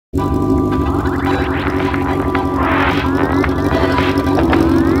Hey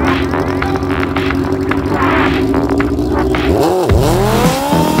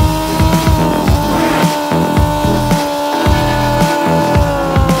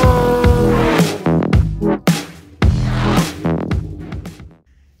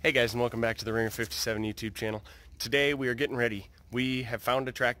guys, and welcome back to the Ringer 57 YouTube channel. Today we are getting ready. We have found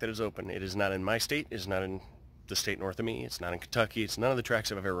a track that is open. It is not in my state, it is not in the state north of me, it's not in Kentucky, it's none of the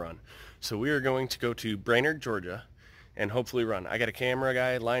tracks I've ever run. So we are going to go to Brainerd, Georgia, and hopefully run. I got a camera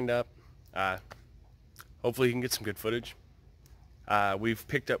guy lined up. Hopefully he can get some good footage. We've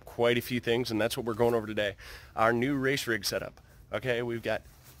picked up quite a few things, and that's what we're going over today. Our new race rig setup. Okay, we've got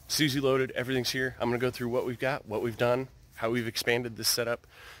Susie loaded, everything's here. I'm going to go through what we've got, what we've done, how we've expanded this setup.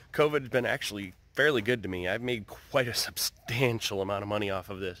 COVID has been actually fairly good to me. I've made quite a substantial amount of money off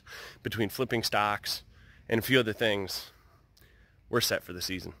of this. Between flipping stocks and a few other things, we're set for the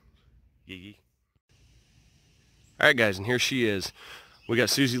season. Yee. Alright guys, and here she is. We got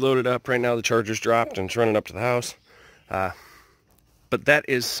Susie loaded up. Right now the charger's dropped and it's running up to the house. But that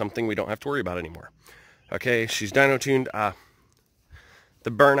is something we don't have to worry about anymore. Okay, she's dyno tuned.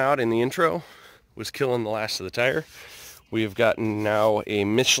 The burnout in the intro was killing the last of the tire. We have gotten now a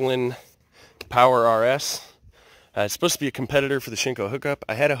Michelin Power RS. It's supposed to be a competitor for the Shinko hookup.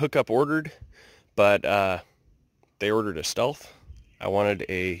 I had a hookup ordered, but they ordered a Stealth. I wanted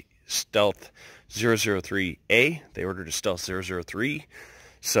a Stealth 003A. They ordered a Stealth 003,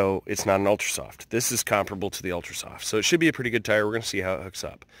 so it's not an Ultra Soft. This is comparable to the Ultra Soft, so it should be a pretty good tire. We're going to see how it hooks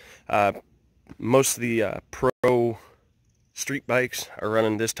up. Most of the pro street bikes are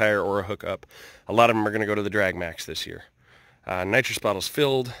running this tire or a hookup. A lot of them are going to go to the Drag Max this year. Nitrous bottle's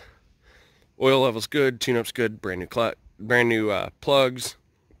filled, oil level's good, tune-up's good, brand new plugs,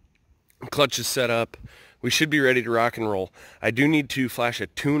 clutch is set up. We should be ready to rock and roll. I do need to flash a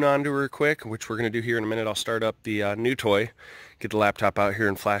tune onto her quick, which we're going to do here in a minute. I'll start up the new toy, get the laptop out here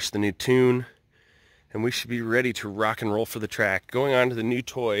and flash the new tune, and we should be ready to rock and roll for the track. Going on to the new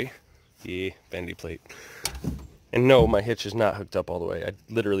toy, the bendy plate. And no, my hitch is not hooked up all the way. I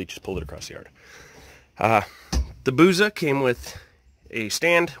literally just pulled it across the yard. The busa came with a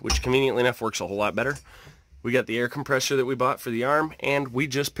stand, which conveniently enough works a whole lot better. We got the air compressor that we bought for the arm, and we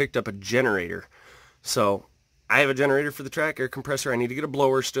just picked up a generator. So I have a generator for the track, air compressor. I need to get a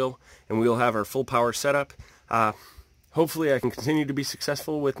blower still, and we'll have our full power setup. Hopefully I can continue to be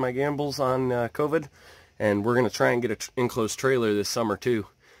successful with my gambles on COVID, and we're going to try and get an enclosed trailer this summer too.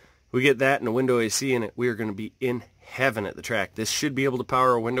 We get that and a window AC in it, we are going to be in heaven at the track. This should be able to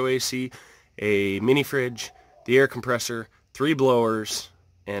power a window AC, a mini fridge, the air compressor, 3 blowers,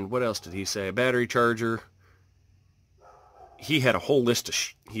 and what else did he say? A battery charger. He had a whole list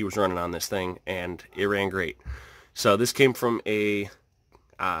he was running on this thing, and it ran great. So this came from a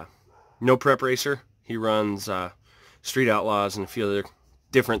no prep racer. He runs Street Outlaws and a few other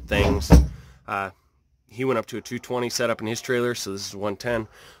different things. He went up to a 220 setup in his trailer, so this is 110.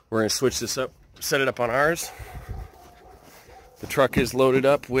 We're going to switch this up, set it up on ours. The truck is loaded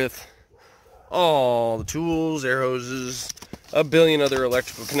up with all the tools, air hoses, a billion other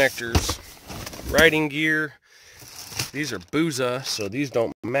electrical connectors, riding gear. These are busa, so these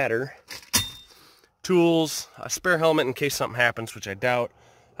don't matter. Tools, a spare helmet in case something happens, which I doubt.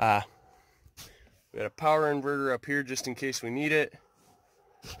 We got a power inverter up here just in case we need it.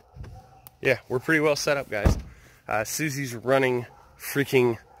 Yeah, we're pretty well set up, guys. Susie's running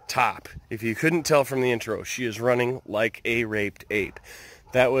freaking top. If you couldn't tell from the intro, she is running like a raped ape.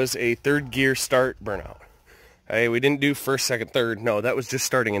 That was a third gear start burnout. Hey, we didn't do first, second, third. No, that was just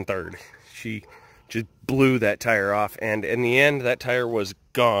starting in third. She just blew that tire off, and in the end, that tire was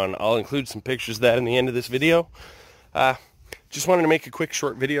gone. I'll include some pictures of that in the end of this video. Just wanted to make a quick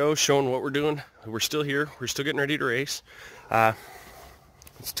short video showing what we're doing. We're still here. We're still getting ready to race.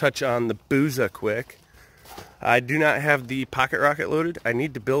 Let's touch on the busa quick. I do not have the pocket rocket loaded. I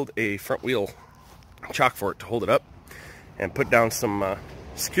need to build a front wheel chock for it to hold it up and put down some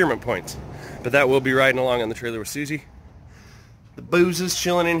securement points. But that will be riding along on the trailer with Susie. The busa's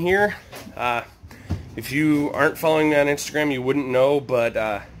chilling in here. If you aren't following me on Instagram, you wouldn't know,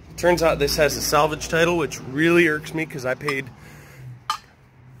 but turns out this has a salvage title, which really irks me because I paid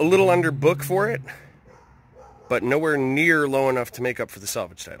a little under book for it, but nowhere near low enough to make up for the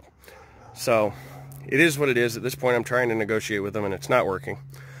salvage title. So it is what it is. At this point, I'm trying to negotiate with them, and it's not working.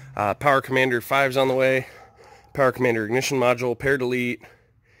 Power Commander 5's on the way. Power Commander ignition module, pair delete,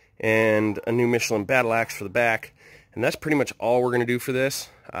 and a new Michelin battle axe for the back. And that's pretty much all we're going to do for this.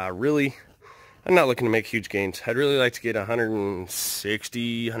 Really, I'm not looking to make huge gains. I'd really like to get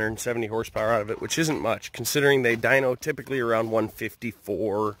 160, 170 horsepower out of it, which isn't much, considering they dyno typically around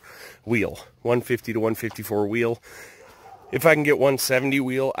 154 wheel. 150 to 154 wheel. If I can get 170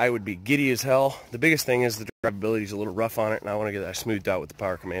 wheel, I would be giddy as hell. The biggest thing is the drivability is a little rough on it, and I want to get that smoothed out with the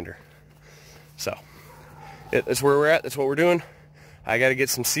Power Commander. So, that's where we're at. That's what we're doing. I got to get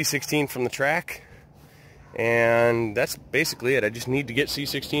some C16 from the track, and that's basically it. I just need to get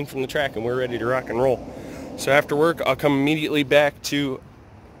C16 from the track, and we're ready to rock and roll. So after work, I'll come immediately back to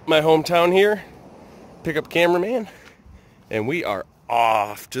my hometown here, pick up cameraman, and we are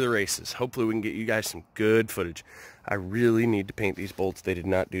off to the races. Hopefully we can get you guys some good footage. I really need to paint these bolts. They did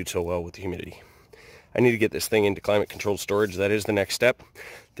not do so well with the humidity. I need to get this thing into climate controlled storage. That is the next step.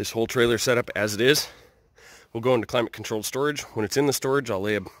 This whole trailer setup as it is will go into climate controlled storage. When it's in the storage, I'll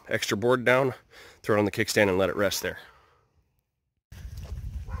lay an extra board down, throw it on the kickstand, and let it rest there.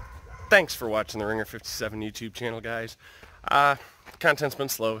 Thanks for watching the Ringer 57 YouTube channel, guys. Content's been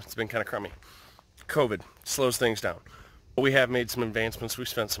slow. It's been kind of crummy. COVID slows things down. But we have made some advancements. We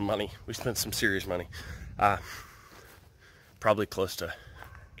spent some money. We spent some serious money. Probably close to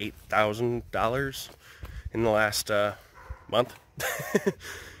 $8,000 in the last month.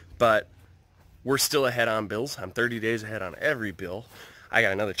 But we're still ahead on bills. I'm 30 days ahead on every bill. I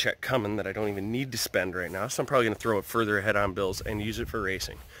got another check coming that I don't even need to spend right now, so I'm probably going to throw it further ahead on bills and use it for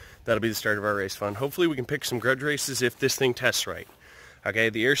racing. That'll be the start of our race fund. Hopefully we can pick some grudge races if this thing tests right. Okay,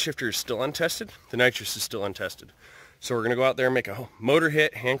 the air shifter is still untested. The nitrous is still untested. So we're going to go out there and make a motor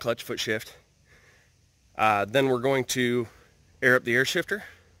hit, hand clutch, foot shift. Then we're going to air up the air shifter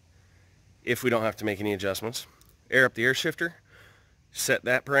if we don't have to make any adjustments. Air up the air shifter, set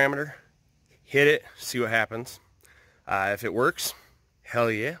that parameter, hit it, see what happens. If it works, hell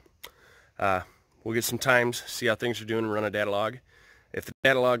yeah. We'll get some times, see how things are doing, and run a data log. If the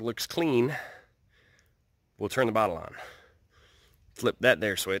data log looks clean, we'll turn the bottle on. Flip that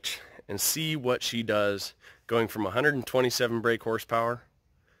there switch and see what she does going from 127 brake horsepower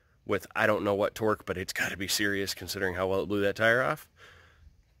with I don't know what torque, but it's got to be serious considering how well it blew that tire off,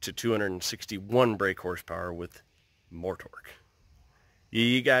 to 261 brake horsepower with more torque.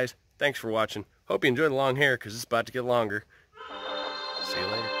 You guys, thanks for watching. Hope you enjoyed the long hair because it's about to get longer. See you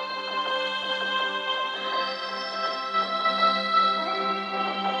later.